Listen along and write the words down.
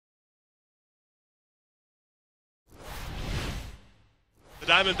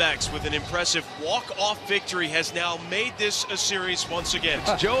Diamondbacks with an impressive walk-off victory has now made this a series once again.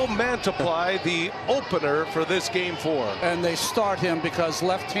 Joe Mantiply, the opener for this game 4. And they start him because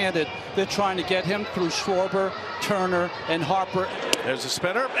left-handed, they're trying to get him through Schwarber, Turner, and Harper. There's a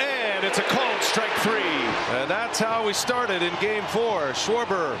spinner, and it's a called strike 3. And that's how we started in game 4.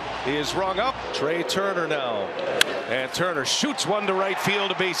 Schwarber is rung up. Trea Turner now. And Turner shoots one to right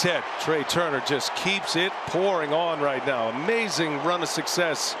field, a base hit. Trea Turner just keeps it pouring on right now. Amazing run of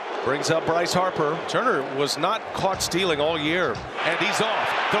success. Brings up Bryce Harper. Turner was not caught stealing all year. And he's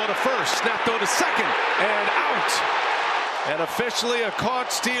off. Throw to first, snap throw to second, and out. And officially a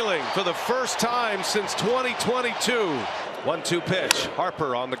caught stealing for the first time since 2022. 1-2 pitch.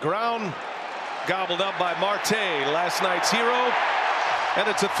 Harper on the ground. Gobbled up by Marte, last night's hero. And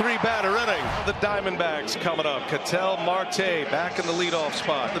it's a 3-batter inning. The Diamondbacks coming up. Ketel Marte back in the leadoff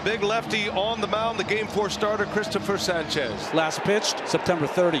spot. The big lefty on the mound, the game 4 starter, Cristopher Sanchez. Last pitched September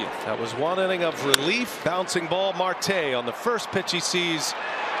 30th. That was one inning of relief. Bouncing ball, Marte on the first pitch he sees.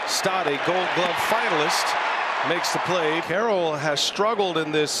 Stott, a Gold Glove finalist, makes the play. Carroll has struggled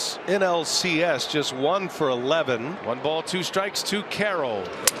in this NLCS, just 1 for 11. 1 ball, 2 strikes to Carroll.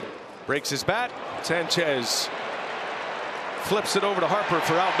 Breaks his bat. Sanchez flips it over to Harper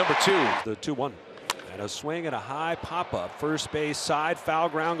for out number 2. The 2-1. And a swing and a high pop-up. First base side, foul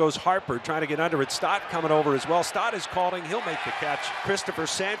ground goes Harper trying to get under it. Stott coming over as well. Stott is calling. He'll make the catch. Cristopher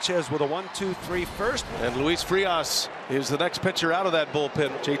Sanchez with a 1-2-3 first. And Luis Frias is the next pitcher out of that bullpen.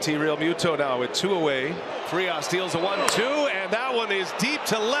 JT Realmuto now with 2 away. Frias deals a 1-2, and that one is deep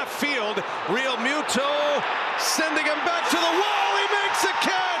to left field. Realmuto sending him back to the wall. He makes a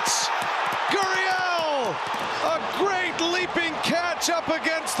catch. Gurriel, a great leaping catch up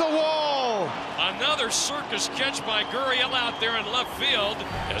against the wall. Another circus catch by Gurriel out there in left field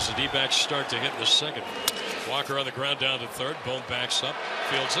as the D-backs start to hit in the second. Walker on the ground down to third. Bohm backs up,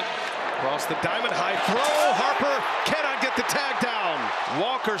 fields it. Across the diamond, high throw. Harper cannot get the tag down.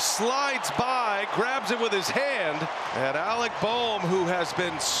 Walker slides by, grabs it with his hand, and Alec Bohm, who has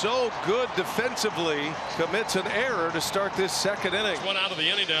been so good defensively, commits an error to start this second inning. One out of the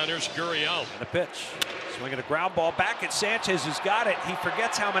inning down. There's Gurriel. And a pitch. Swinging a ground ball back at Sanchez, who's got it. He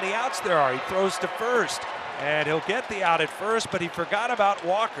forgets how many outs there are. He throws to first. And he'll get the out at first, but he forgot about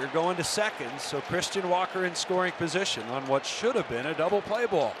Walker going to second. So Christian Walker in scoring position on what should have been a double play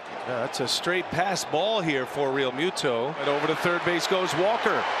ball. Yeah, that's a straight pass ball here for Realmuto. And over to third base goes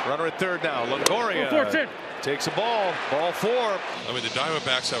Walker. Runner at third now. Longoria takes a ball. Ball 4. I mean, the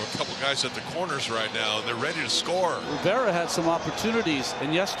Diamondbacks have a couple guys at the corners right now, and they're ready to score. Rivera had some opportunities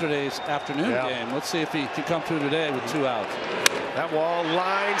in yesterday's afternoon game. Let's see if he can come through today with 2 outs. That wall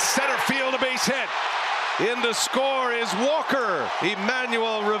line, center field, a base hit. In to score is Walker.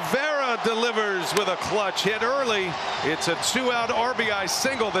 Emmanuel Rivera delivers with a clutch hit early. It's a 2-out RBI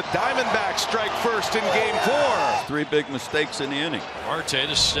single. The Diamondbacks strike first in game 4. 3 big mistakes in the inning. Marte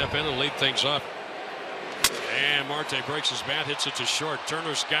to step in and lead things up. And Marte breaks his bat, hits it to short.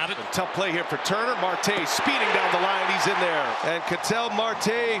 Turner's got it. A tough play here for Turner. Marte speeding down the line. He's in there. And Ketel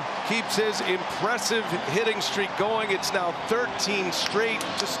Marte keeps his impressive hitting streak going. It's now 13 straight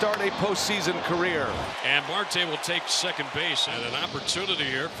to start a postseason career. And Marte will take second base, and an opportunity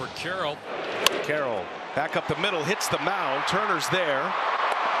here for Carroll. Carroll back up the middle, hits the mound. Turner's there.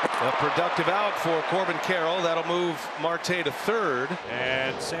 A productive out for Corbin Carroll. That'll move Marte to third.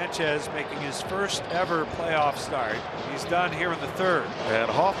 And Sanchez making his first ever playoff start. He's done here in the third. And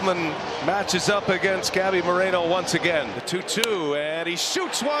Hoffman matches up against Gabriel Moreno once again. The 2-2, and he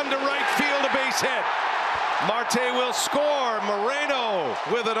shoots one to right field, a base hit. Marte will score. Moreno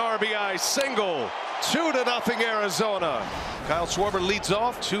with an RBI single. 2-0 Arizona. Kyle Schwarber leads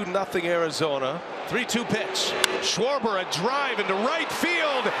off. 2-0 Arizona. 3-2 pitch. Schwarber a drive into right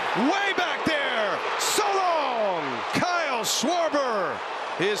field. Way back there. So long. Kyle Schwarber.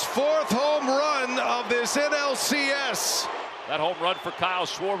 His 4th home run of this NLCS. That home run for Kyle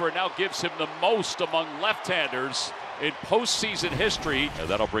Schwarber now gives him the most among left-handers in postseason history. And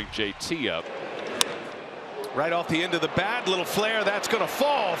that'll bring JT up. Right off the end of the bat, little flare, that's going to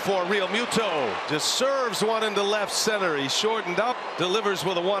fall for Realmuto. Just serves one into left center. He shortened up, delivers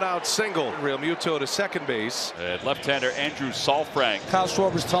with a 1-out single. Realmuto to second base. And left-hander Andrew Saalfrank. Kyle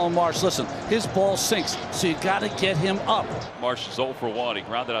Schwarber's telling Marsh, listen, his ball sinks, so you got to get him up. Marsh is 0 for 1. He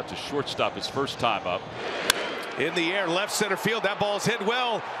grounded out to shortstop his first time up. In the air, left center field. That ball's hit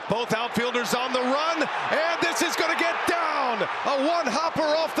well. Both outfielders on the run. And this is going to get down. A one-hopper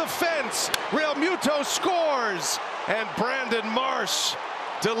off the fence. Realmuto scores. And Brandon Marsh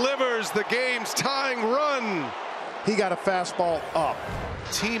delivers the game's tying run. he got a fastball up.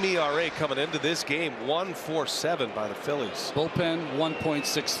 Team ERA coming into this game 1.47 by the Phillies. Bullpen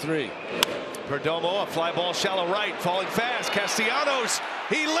 1.63. Perdomo, a fly ball shallow right, falling fast. Castellanos,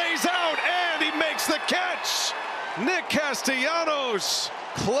 he lays out and he makes the catch. Nick Castellanos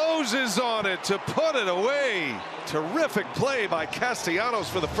closes on it to put it away. Terrific play by Castellanos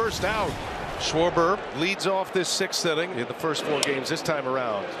for the first out. Schwarber leads off this 6th inning in the first 4 games this time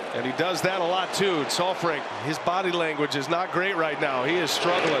around, and he does that a lot too. Solfring, his body language is not great right now. He is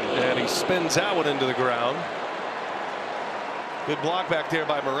struggling, and he spins that one into the ground. Good block back there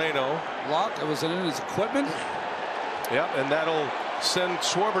by Moreno. Block, it was in his equipment. Yep, and that'll send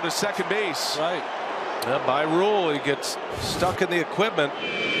Schwarber to second base. Right. By rule, he gets stuck in the equipment.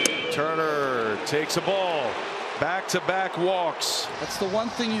 Turner takes a ball. Back-to-back walks. That's the one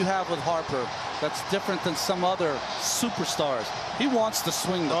thing you have with Harper that's different than some other superstars. He wants to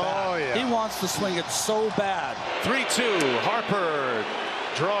swing the bat. Yeah. He wants to swing it so bad. 3-2. Harper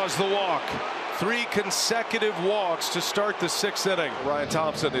draws the walk. 3 consecutive walks to start the 6th inning. Ryan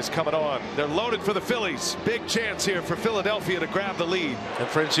Thompson is coming on. They're loaded for the Phillies. Big chance here for Philadelphia to grab the lead. And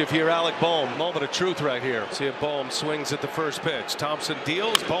friendship here, Alec Bohm. Moment of truth right here. See if Bohm swings at the first pitch. Thompson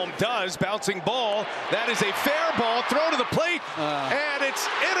deals. Bohm does. Bouncing ball. That is a fair ball. Throw to the plate. And it's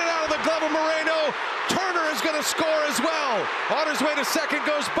in and out of the glove of Moreno. Turner is going to score as well. On his way to second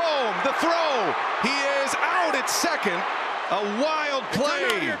goes Bohm. The throw. He is out at second. A wild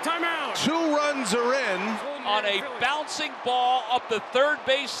play. Timeout. 2 runs are in. On a bouncing ball up the third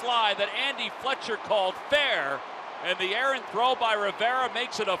base line that Andy Fletcher called fair, and the errant throw by Rivera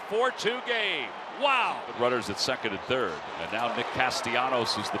makes it a 4-2 game. Wow. The runners at second and third, and now Nick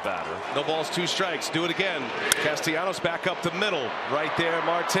Castellanos is the batter. No balls, 2 strikes. Do it again. Castellanos back up the middle. Right there,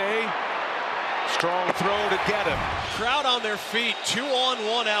 Marte. Strong throw to get him. Crowd on their feet. 2 on,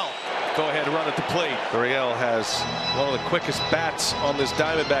 1 out. Go ahead, run at the plate. Gurriel has one of the quickest bats on this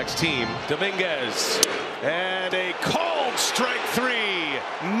Diamondbacks team. Dominguez. And a called strike 3.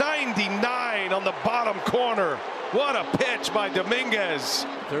 99 on the bottom corner. What a pitch by Dominguez.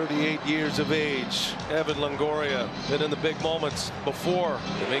 38 years of age. Evan Longoria been in the big moments before.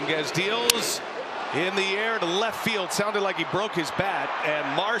 Dominguez deals. In the air to left field. Sounded like he broke his bat, and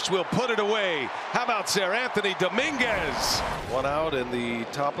Marsh will put it away. How about Sir Anthony Dominguez? 1 out in the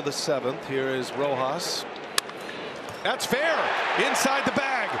top of the 7th. Here is Rojas. That's fair. Inside the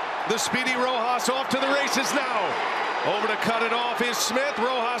bag. The speedy Rojas off to the races now. Over to cut it off is Smith.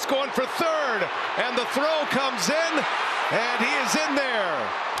 Rojas going for third, and the throw comes in, and he is in there.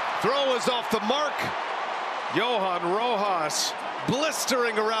 Throw is off the mark. Johan Rojas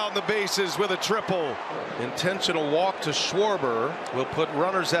blistering around the bases with a triple. Intentional walk to Schwarber will put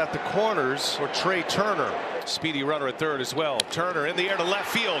runners at the corners for Trea Turner. Speedy runner at third as well. Turner in the air to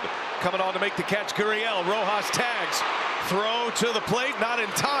left field. Coming on to make the catch, Gurriel. Rojas tags. Throw to the plate, not in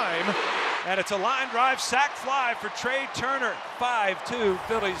time. And it's a line drive sac fly for Trea Turner. 5-2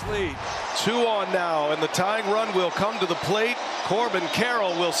 Phillies lead. 2 on now, and the tying run will come to the plate. Corbin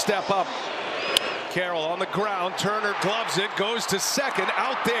Carroll will step up. Carroll on the ground. Turner gloves it, goes to second,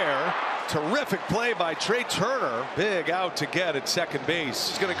 out there. Terrific play by Trea Turner. Big out to get at second base.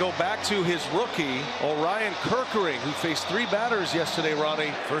 He's going to go back to his rookie, Orion Kerkering, who faced 3 batters yesterday,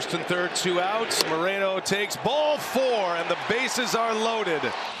 Ronnie. First and third, 2 outs. Moreno takes ball 4, and the bases are loaded.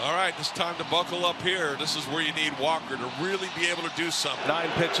 All right, it's time to buckle up here. This is where you need Walker to really be able to do something. 9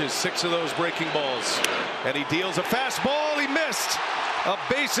 pitches, 6 of those breaking balls. And he deals a fastball. He missed. A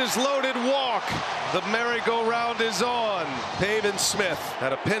bases loaded walk. The merry-go-round is on. Pavin Smith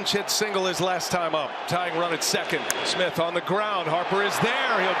had a pinch hit single his last time up. Tying run at second. Smith on the ground. Harper is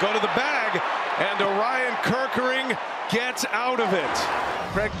there. He'll go to the bag. And Orion Kerkering gets out of it.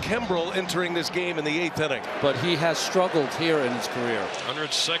 Craig Kimbrell entering this game in the 8th inning. But he has struggled here in his career. Under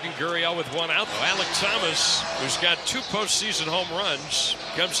at second, Gurriel with 1 out. Alec Thomas, who's got 2 postseason home runs,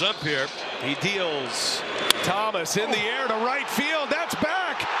 comes up here. He deals. Thomas in the air to right field. That's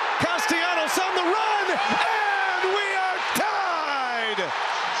back. Castellanos on the run. And we are tied.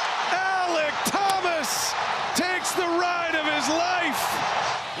 Alec Thomas takes the ride of his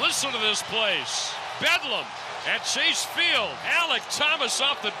life. Listen to this place. Bedlam at Chase Field. Alec Thomas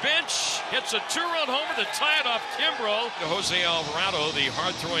off the bench hits a 2-run homer to tie it off Kimbrell. Jose Alvarado, the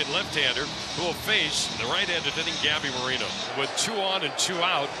hard-throwing left-hander, who will face the right-handed hitting Gabriel Moreno. With 2 on and 2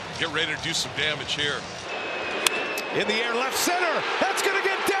 out. Get ready to do some damage here. In the air, left center. That's going to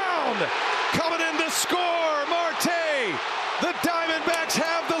get down. Coming in to score, Marte. The Diamondbacks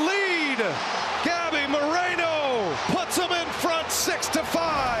have the lead. Gabriel Moreno puts them in front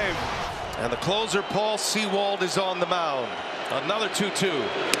 6-5. And the closer, Paul Sewald, is on the mound. Another 2-2.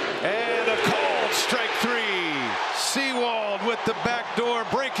 And a called strike 3. with the backdoor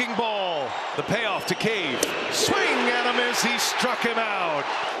breaking ball. The payoff to Cave. Swing and a miss. He struck him out.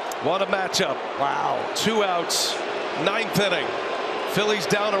 What a matchup. Wow. 2 outs. 9th inning. Phillies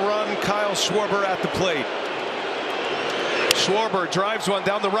down a run. Kyle Schwarber at the plate. Schwarber drives one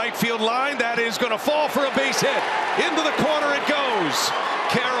down the right field line. That is going to fall for a base hit. Into the corner it goes.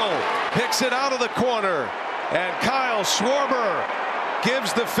 Carroll picks it out of the corner. And Kyle Schwarber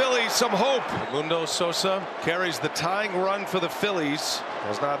gives the Phillies some hope. Mundo Sosa carries the tying run for the Phillies.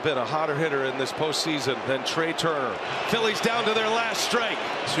 Has not been a hotter hitter in this postseason than Trea Turner. Phillies down to their last strike.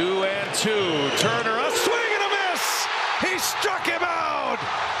 2-2. Turner, a swing and a miss. He struck him out.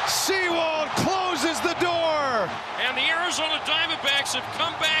 Sewald closes the door. And the Arizona Diamondbacks have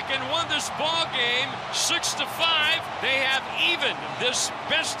come back and won this ball game 6-5. They have even this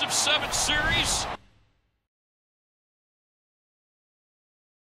best-of-7 series.